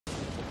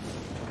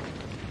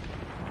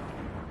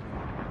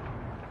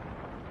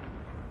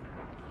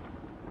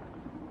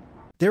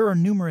There are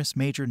numerous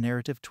major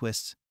narrative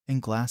twists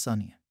in Glass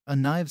Onion, a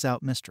Knives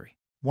Out mystery,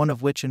 one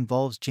of which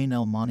involves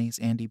Janelle Monáe's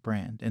Andi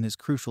brand and is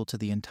crucial to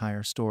the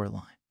entire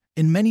storyline.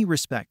 In many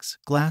respects,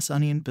 Glass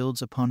Onion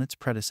builds upon its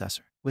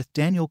predecessor, with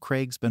Daniel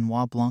Craig's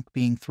Benoit Blanc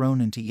being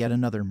thrown into yet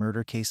another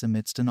murder case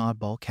amidst an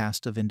oddball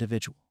cast of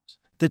individuals.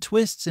 The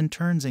twists and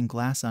turns in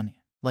Glass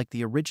Onion, like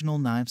the original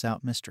Knives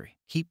Out mystery,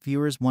 keep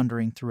viewers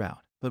wondering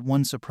throughout, but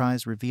one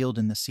surprise revealed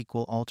in the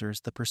sequel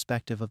alters the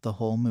perspective of the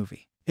whole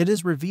movie. It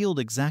is revealed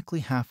exactly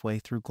halfway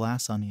through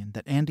Glass Onion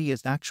that Andi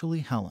is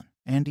actually Helen,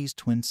 Andi's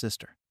twin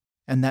sister,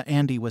 and that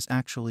Andi was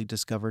actually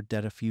discovered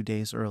dead a few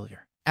days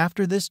earlier.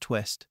 After this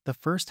twist, the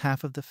first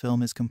half of the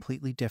film is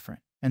completely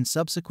different, and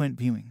subsequent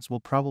viewings will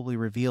probably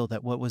reveal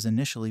that what was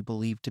initially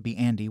believed to be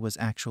Andi was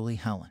actually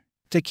Helen.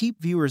 To keep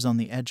viewers on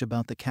the edge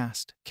about the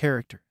cast,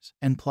 characters,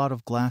 and plot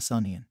of Glass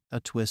Onion,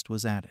 a twist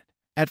was added.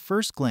 At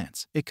first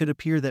glance, it could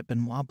appear that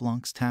Benoit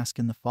Blanc's task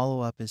in the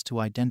follow-up is to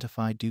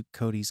identify Duke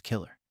Cody's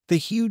killer. The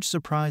huge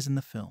surprise in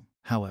the film,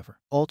 however,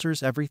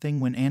 alters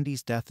everything when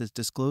Andi's death is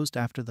disclosed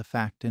after the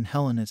fact and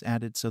Helen is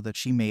added so that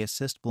she may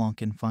assist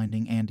Blanc in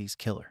finding Andi's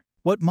killer.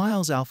 What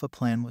Miles' alpha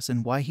plan was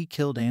and why he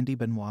killed Andi.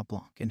 Benoit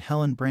Blanc and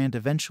Helen Brand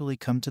eventually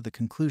come to the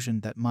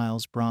conclusion that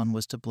Miles Braun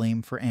was to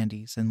blame for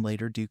Andi's and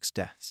later Duke's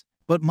deaths.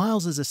 But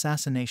Miles'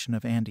 assassination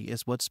of Andi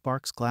is what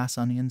sparks Glass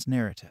Onion's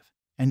narrative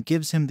and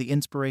gives him the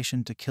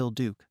inspiration to kill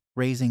Duke,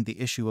 raising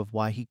the issue of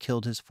why he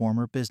killed his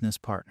former business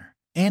partner.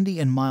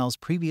 Andi and Miles'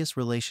 previous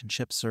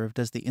relationship served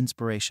as the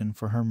inspiration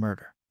for her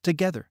murder.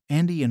 Together,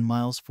 Andi and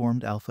Miles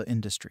formed Alpha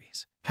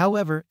Industries.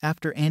 However,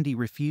 after Andi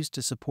refused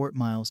to support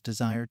Miles'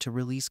 desire to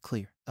release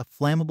Clear, a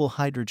flammable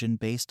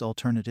hydrogen-based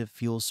alternative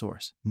fuel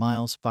source,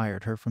 Miles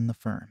fired her from the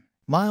firm.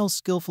 Miles,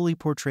 skillfully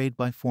portrayed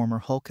by former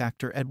Hulk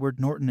actor Edward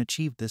Norton,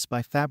 achieved this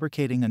by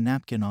fabricating a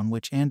napkin on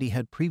which Andi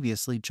had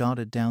previously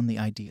jotted down the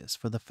ideas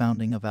for the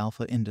founding of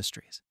Alpha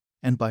Industries,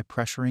 and by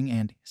pressuring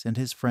Andi's and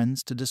his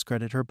friends to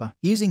discredit her by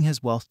using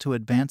his wealth to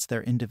advance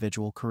their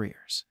individual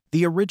careers.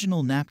 The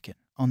original napkin,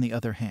 on the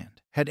other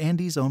hand, had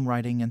Andi's own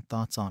writing and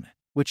thoughts on it,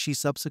 which she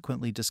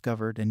subsequently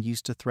discovered and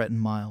used to threaten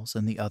Miles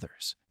and the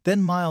others.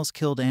 Then Miles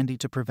killed Andi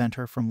to prevent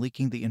her from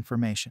leaking the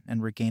information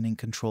and regaining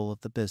control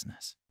of the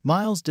business.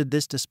 Miles did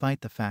this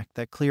despite the fact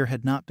that Clear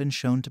had not been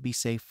shown to be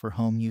safe for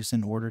home use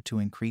in order to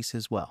increase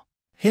his wealth.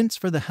 Hints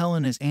for the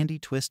Helen is Andi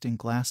twist in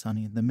Glass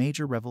Onion. The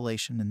major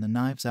revelation in the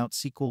Knives Out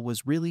sequel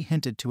was really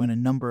hinted to in a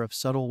number of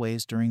subtle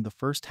ways during the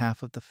first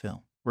half of the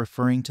film,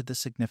 referring to the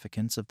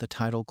significance of the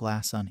title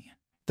Glass Onion.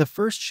 The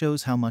first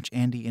shows how much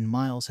Andi and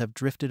Miles have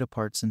drifted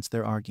apart since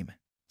their argument.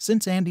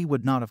 Since Andi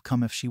would not have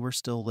come if she were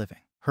still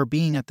living, her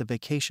being at the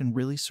vacation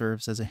really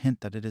serves as a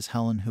hint that it is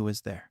Helen who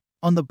is there.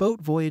 On the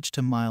boat voyage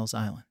to Miles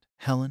Island,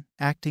 Helen,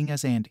 acting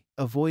as Andi,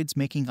 avoids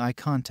making eye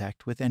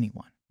contact with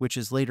anyone, which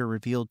is later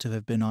revealed to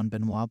have been on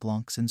Benoit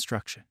Blanc's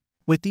instruction.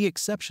 With the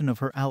exception of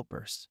her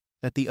outbursts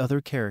at the other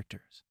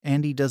characters,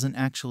 Andi doesn't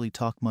actually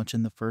talk much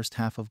in the first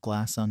half of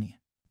Glass Onion.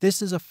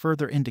 This is a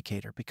further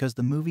indicator because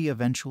the movie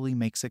eventually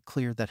makes it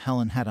clear that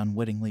Helen had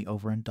unwittingly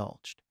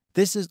overindulged.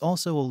 This is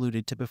also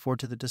alluded to before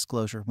to the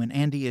disclosure when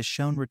Andi is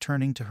shown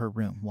returning to her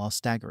room while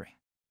staggering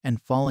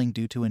and falling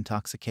due to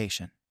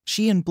intoxication.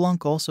 She and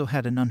Blanc also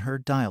had an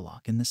unheard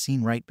dialogue in the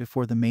scene right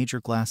before the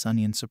major Glass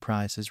Onion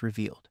surprise is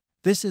revealed.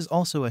 This is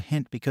also a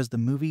hint because the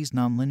movie's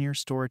nonlinear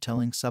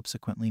storytelling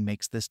subsequently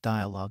makes this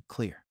dialogue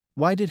clear.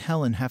 Why did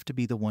Helen have to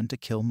be the one to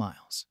kill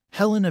Miles?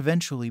 Helen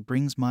eventually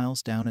brings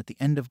Miles down at the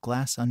end of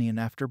Glass Onion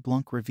after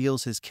Blanc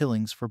reveals his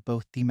killings for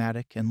both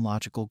thematic and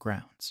logical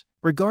grounds.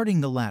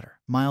 Regarding the latter,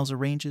 Miles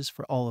arranges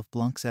for all of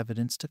Blanc's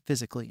evidence to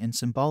physically and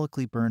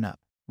symbolically burn up,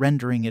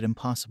 rendering it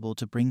impossible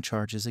to bring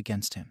charges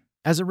against him.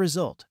 As a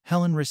result,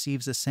 Helen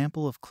receives a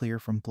sample of Clear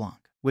from Blanc,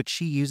 which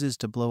she uses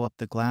to blow up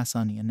the Glass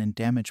Onion and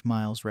damage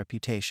Miles'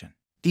 reputation.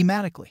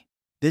 Thematically,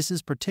 this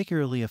is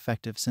particularly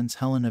effective since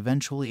Helen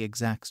eventually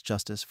exacts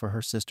justice for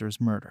her sister's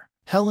murder.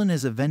 Helen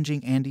is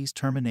avenging Andi's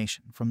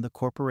termination from the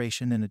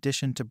corporation in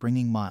addition to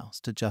bringing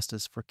Miles to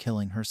justice for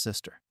killing her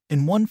sister.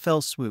 In one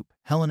fell swoop,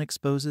 Helen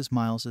exposes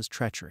Miles'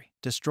 treachery,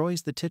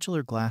 destroys the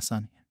titular Glass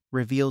Onion,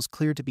 reveals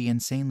Clear to be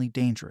insanely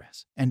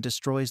dangerous, and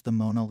destroys the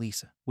Mona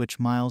Lisa, which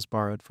Miles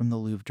borrowed from the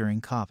Louvre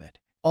during COVID.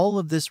 All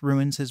of this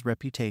ruins his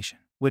reputation,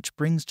 which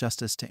brings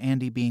justice to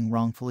Andi being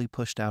wrongfully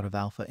pushed out of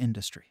Alpha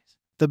Industries.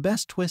 The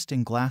best twist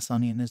in Glass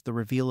Onion is the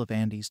reveal of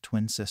Andi's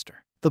twin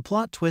sister. The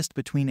plot twist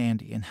between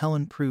Andi and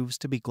Helen proves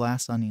to be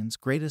Glass Onion's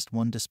greatest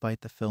one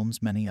despite the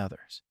film's many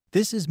others.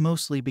 This is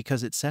mostly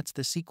because it sets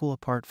the sequel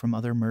apart from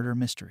other murder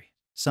mysteries,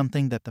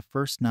 something that the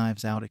first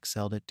Knives Out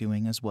excelled at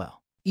doing as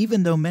well.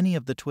 Even though many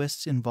of the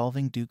twists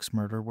involving Duke's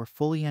murder were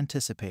fully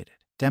anticipated,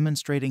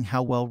 demonstrating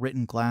how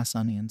well-written Glass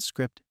Onion's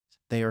script is,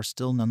 they are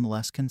still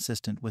nonetheless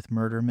consistent with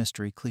murder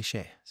mystery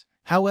cliches.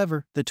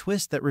 However, the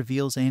twist that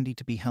reveals Andi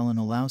to be Helen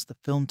allows the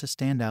film to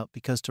stand out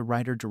because to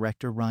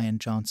writer-director Rian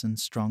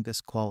Johnson's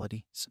strongest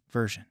quality,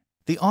 subversion.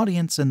 The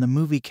audience and the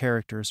movie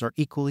characters are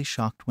equally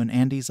shocked when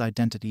Andi's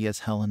identity as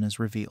Helen is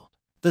revealed.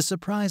 The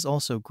surprise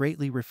also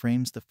greatly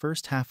reframes the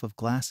first half of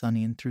Glass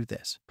Onion through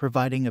this,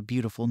 providing a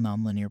beautiful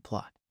nonlinear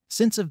plot.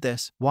 Since of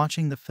this,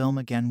 watching the film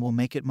again will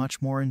make it much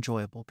more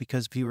enjoyable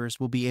because viewers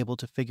will be able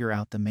to figure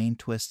out the main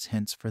twist's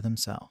hints for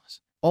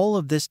themselves. All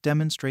of this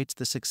demonstrates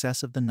the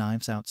success of the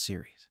Knives Out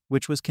series,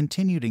 which was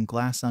continued in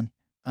Glass Onion,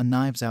 a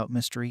Knives Out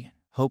mystery,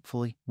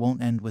 hopefully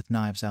won't end with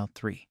Knives Out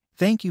 3.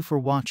 Thank you for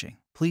watching.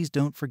 Please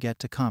don't forget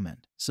to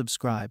comment,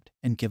 subscribe,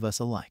 and give us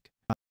a like.